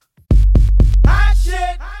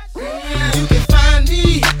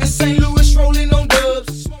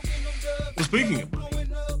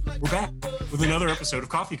episode of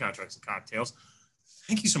Coffee Contracts and Cocktails.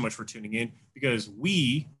 Thank you so much for tuning in, because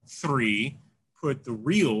we three put the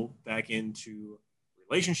real back into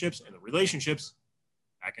relationships and the relationships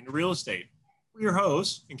back into real estate. We're your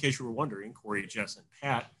hosts, in case you were wondering, Corey, Jess, and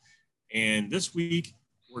Pat. And this week,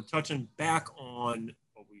 we're touching back on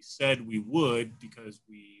what we said we would, because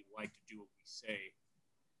we like to do what we say.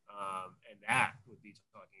 And that would be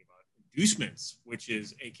talking about inducements, which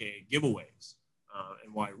is AKA giveaways,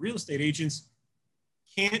 and why real estate agents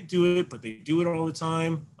can't do it, but they do it all the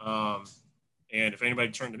time. And if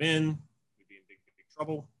anybody turned them in, we'd be in big, big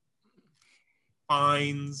trouble.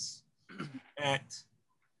 Fines, at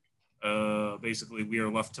basically we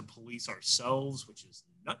are left to police ourselves, which is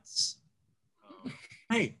nuts.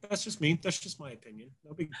 Hey, that's just me. That's just my opinion.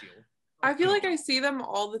 No big deal. I feel like I see them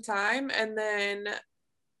all the time, and then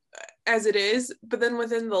as it is, but then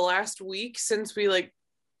within the last week, since we like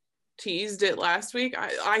teased it last week,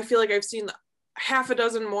 I feel like I've seen half a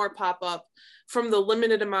dozen more pop up from the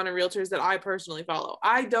limited amount of realtors that I personally follow.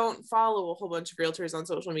 I don't follow a whole bunch of realtors on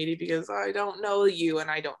social media because I don't know you and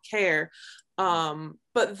I don't care.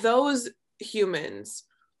 But those humans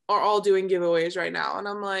are all doing giveaways right now. And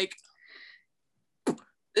I'm like,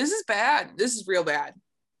 this is bad. This is real bad.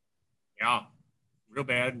 Yeah, real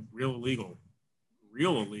bad, real illegal.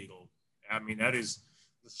 Real illegal. I mean, that is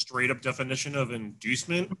the straight up definition of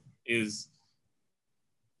inducement, is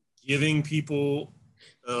giving people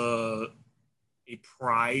a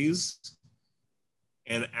prize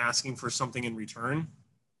and asking for something in return.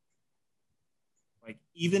 Like,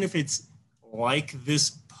 even if it's like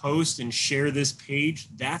this post and share this page,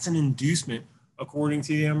 that's an inducement according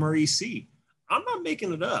to the MREC. I'm not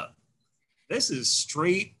making it up. This is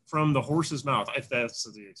straight from the horse's mouth, if that's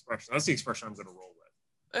the expression. That's the expression I'm going to roll with.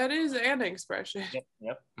 That is an expression.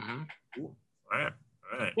 Yep. Mm-hmm. Cool. All right.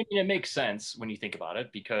 I mean, it makes sense when you think about it,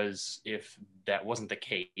 because if that wasn't the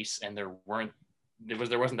case and there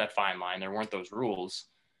wasn't that fine line, there weren't those rules,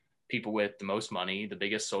 people with the most money, the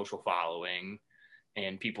biggest social following,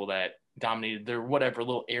 and people that dominated their whatever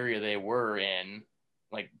little area they were in,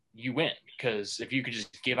 like, you win. Because if you could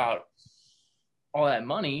just give out all that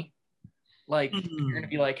money, like, you're going to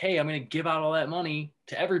be like, hey, I'm going to give out all that money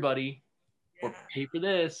to everybody, or pay for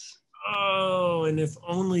this. Oh, and if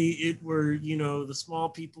only it were, the small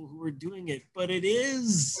people who are doing it. But it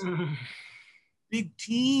is big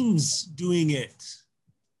teams doing it.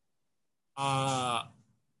 And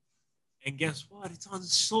guess what? It's on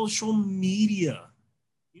social media.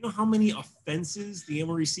 You know how many offenses the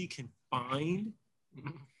MREC can find?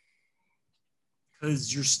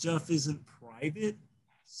 Because your stuff isn't private.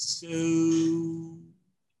 So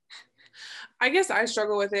I guess I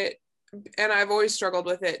struggle with it, and I've always struggled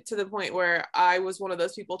with it, to the point where I was one of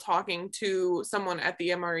those people talking to someone at the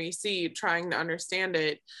MREC trying to understand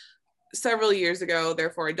it several years ago.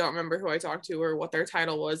 Therefore, I don't remember who I talked to or what their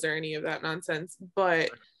title was or any of that nonsense. But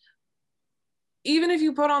even if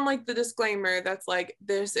you put on like the disclaimer that's like,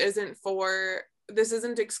 this isn't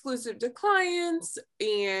exclusive to clients,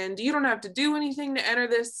 and you don't have to do anything to enter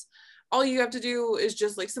this. All you have to do is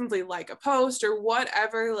just like simply like a post or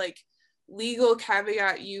whatever like legal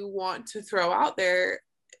caveat you want to throw out there,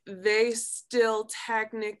 they still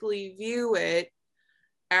technically view it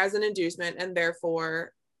as an inducement, and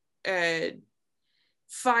therefore a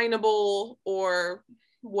finable or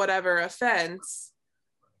whatever offense.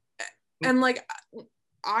 And like,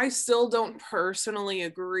 I still don't personally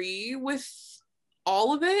agree with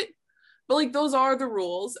all of it, but like, those are the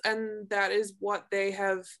rules, and that is what they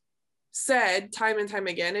have said time and time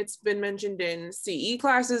again. It's been mentioned in CE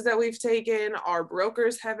classes that we've taken. Our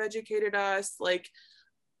brokers have educated us. Like,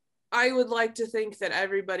 I would like to think that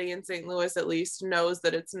everybody in St. Louis at least knows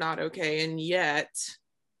that it's not okay, and yet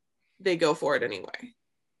they go for it anyway.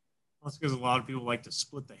 That's because a lot of people like to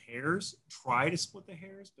try to split the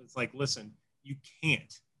hairs, but it's like, listen, you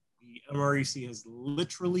can't. The MREC has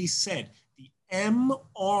literally said, the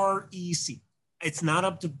MREC, it's not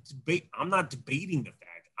up to debate. I'm not debating the fact.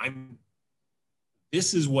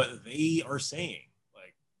 This is what they are saying.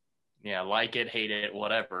 Like, yeah, like it, hate it,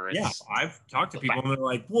 whatever. I've talked to people and they're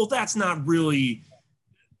like, well, that's not really,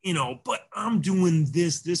 but I'm doing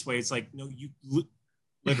this way. It's like, no, you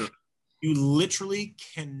literally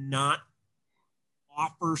cannot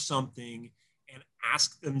offer something and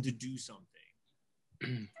ask them to do something.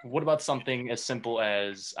 What about something as simple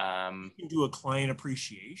as you can do a client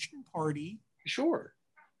appreciation party? Sure,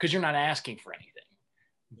 because you're not asking for anything.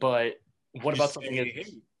 But what about something hey,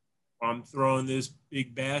 I'm throwing this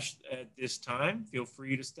big bash at this time, feel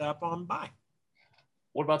free to stop on by?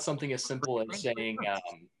 What about something as simple as saying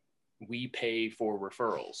we pay for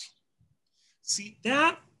referrals? See,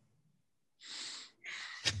 that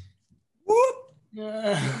Whoop.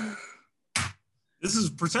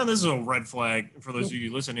 Pretend this is a red flag for those of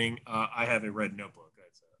you listening. I have a red notebook.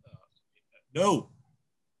 No,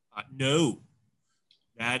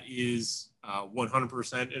 that is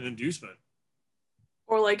 100% an inducement.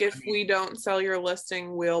 Or like if we don't sell your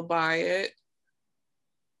listing, we'll buy it.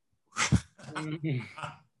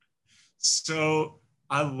 So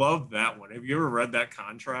I love that one. Have you ever read that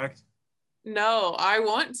contract? No, I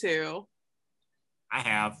want to. I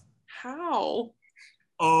have. How?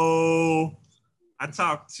 Oh, I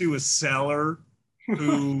talked to a seller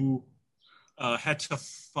who had to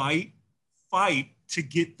fight to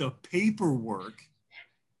get the paperwork.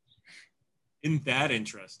 Isn't that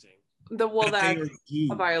interesting? That's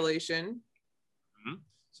a violation. Mm-hmm.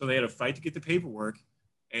 So they had a fight to get the paperwork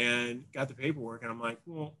and got the paperwork. And I'm like,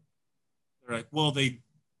 well, they're like, well, they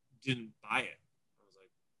didn't buy it.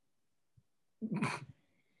 I was like, but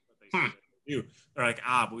they said they do. They're like,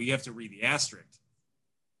 but you have to read the asterisk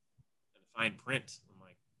and the fine print. I'm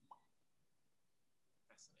like,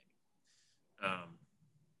 fascinating.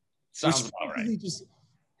 Sounds about right.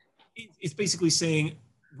 It's basically saying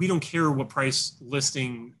we don't care what price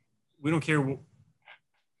listing, we don't care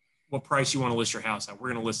what price you want to list your house at. We're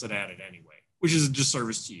going to list it at it anyway, which is a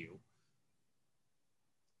disservice to you.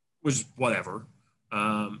 Which whatever.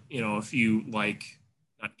 If you like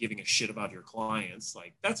not giving a shit about your clients,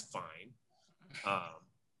 like that's fine.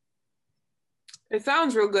 It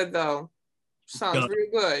sounds real good though. Sounds real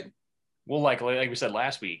good. Well, like we said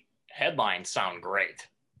last week, headlines sound great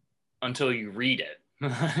until you read it.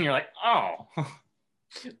 And you're like, oh.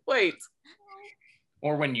 Wait.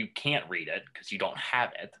 Or when you can't read it because you don't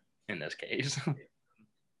have it in this case.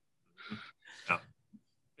 No.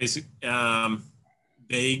 Basic,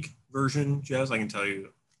 vague version, Jazz, I can tell you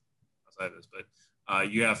outside of this, but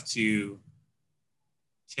you have to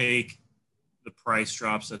take the price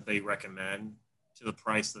drops that they recommend to the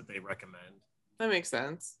price that they recommend. That makes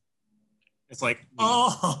sense. It's like,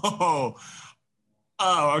 oh,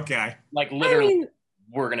 okay. Like literally,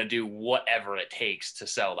 we're going to do whatever it takes to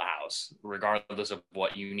sell the house, regardless of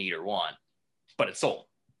what you need or want, but it's sold.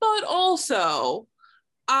 But also,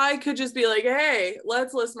 I could just be like, hey,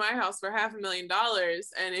 let's list my house for $500,000.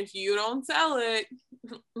 And if you don't sell it,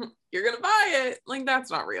 you're going to buy it. Like,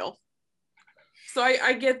 that's not real. So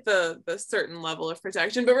I get the certain level of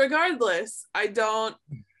protection, but regardless, I don't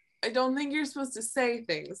think you're supposed to say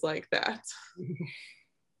things like that. They're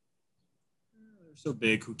so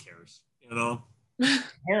big, who cares?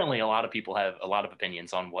 Apparently, a lot of people have a lot of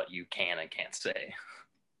opinions on what you can and can't say.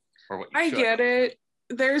 Or what you should. I get it.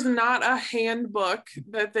 There's not a handbook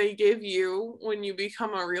that they give you when you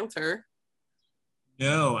become a realtor.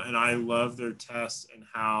 No, and I love their tests and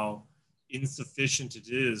how insufficient it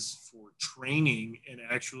is for training and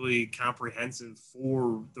actually comprehensive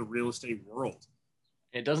for the real estate world.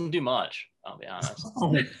 It doesn't do much, I'll be honest.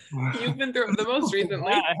 You've been through it the most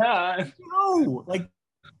recently. No, like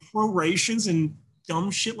prorations and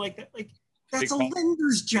dumb shit like that. Like that's a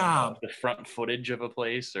lender's job. The front footage of a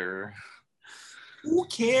place, or who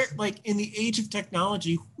cares? Like in the age of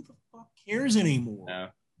technology, who the fuck cares anymore? No.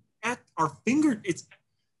 At our it's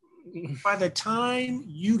by the time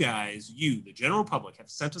you, the general public, have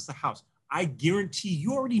sent us the house, I guarantee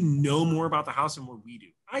you already know more about the house than what we do.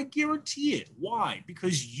 I guarantee it. Why?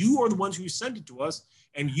 Because you are the ones who sent it to us,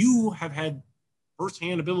 and you have had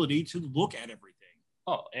firsthand ability to look at everything.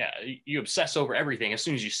 Oh, yeah. You obsess over everything. As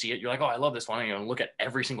soon as you see it, you're like, oh, I love this one. And you're going to look at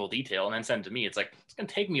every single detail and then send it to me. It's like, it's going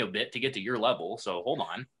to take me a bit to get to your level. So hold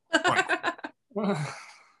on.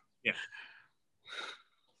 Yeah.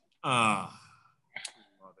 Love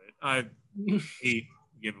it. I hate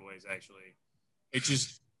giveaways, actually. It's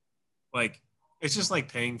just like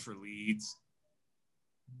paying for leads.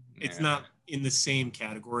 It's not in the same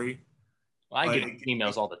category. Well, I get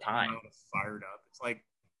emails all the time. Fired up. It's like,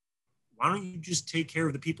 why don't you just take care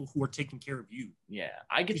of the people who are taking care of you? Yeah,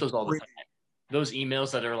 I get those all the time. Those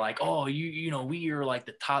emails that are like, oh, we are like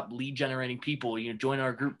the top lead generating people. Join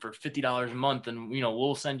our group for $50 a month, and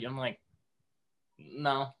we'll send you. I'm like,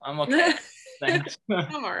 no, I'm okay. Thanks.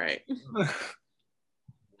 I'm all right.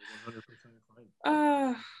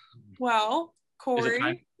 100% well, Corey,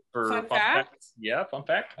 time for fun fact? Yeah, fun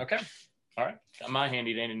fact. Okay. All right. Got my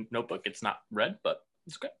handy dandy notebook. It's not red, but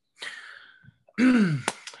it's okay.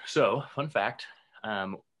 So, fun fact.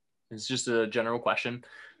 It's just a general question.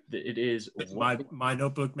 It is my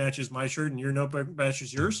notebook matches my shirt, and your notebook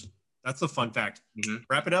matches yours. That's the fun fact. Mm-hmm.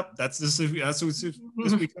 Wrap it up. That's this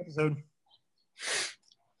week's episode.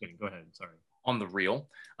 Okay, go ahead. Sorry. On the real,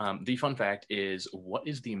 the fun fact is, what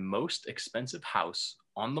is the most expensive house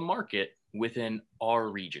on the market within our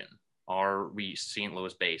region, are we St.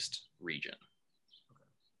 Louis based region.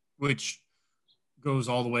 Which goes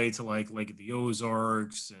all the way to like Lake of the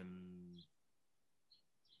Ozarks, and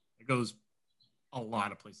it goes a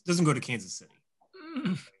lot of places. It doesn't go to Kansas City.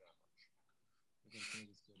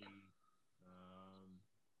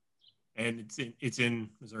 And it's in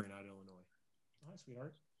Missouri, not Illinois. Hi,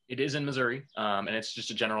 sweetheart. It is in Missouri, and it's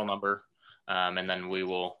just a general number. And then we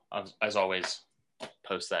will, as always,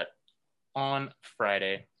 post that on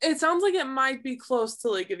Friday. It sounds like it might be close to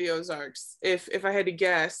Lake of the Ozarks, if I had to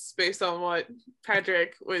guess, based on what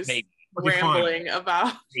Patrick was rambling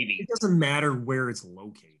about. Maybe. It doesn't matter where it's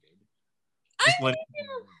located. Just let it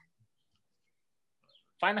know.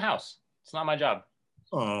 Find the house. It's not my job.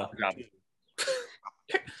 Oh, job.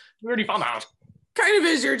 We already found the house. Kind of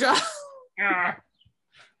is your job.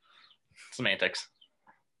 Semantics.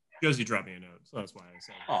 Josie dropped me a note, so that's why I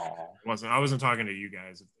said Oh, I wasn't talking to you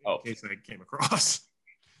guys in case I came across.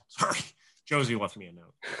 Sorry, Josie left me a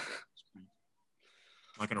note. I'm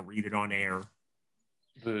not gonna read it on air.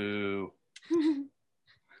 Boo. All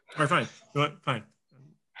right, fine. You know what? Fine.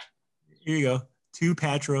 Here you go. To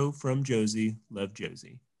Patro from Josie. Love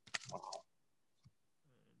Josie.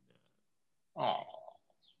 Oh.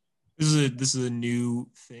 This is a new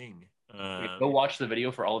thing. Go watch the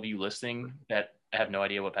video for all of you listening that have no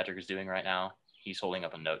idea what Patrick is doing right now. He's holding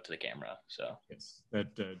up a note to the camera. So yes, that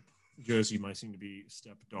Josie might seem to be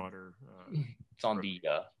stepdaughter. It's on the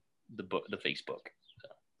book, the Facebook. So.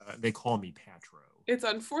 They call me Patro. It's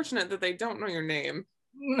unfortunate that they don't know your name.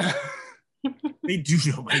 They do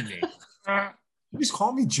know my name.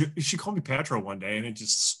 She called me Patro one day, and it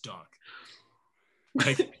just stuck.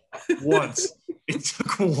 Like once, it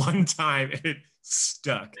took one time, and it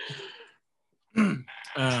stuck. All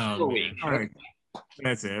right.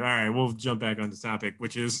 That's it. All right, we'll jump back on the topic,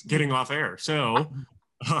 which is getting off air. So,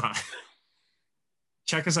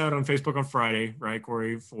 check us out on Facebook on Friday, right,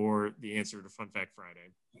 Corey, for the answer to Fun Fact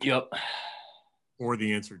Friday. Yep. Or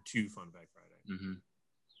the answer to Fun Fact Friday.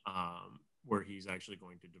 Mm-hmm. Where he's actually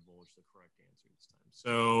going to divulge the correct answer this time.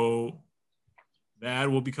 So that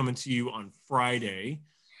will be coming to you on Friday.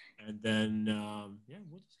 And then,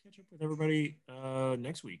 we'll just catch up with everybody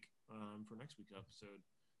next week for next week's episode,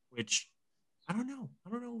 which I don't know. I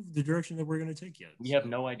don't know the direction that we're going to take yet. We have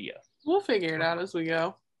no idea. We'll figure it out as we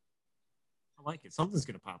go. I like it. Something's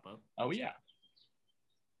going to pop up. Oh, yeah.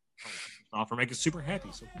 Offer make us super happy.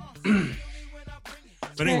 So,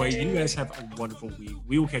 but anyway, you guys have a wonderful week.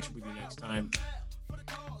 We will catch up with you next time.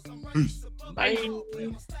 Peace. Bye.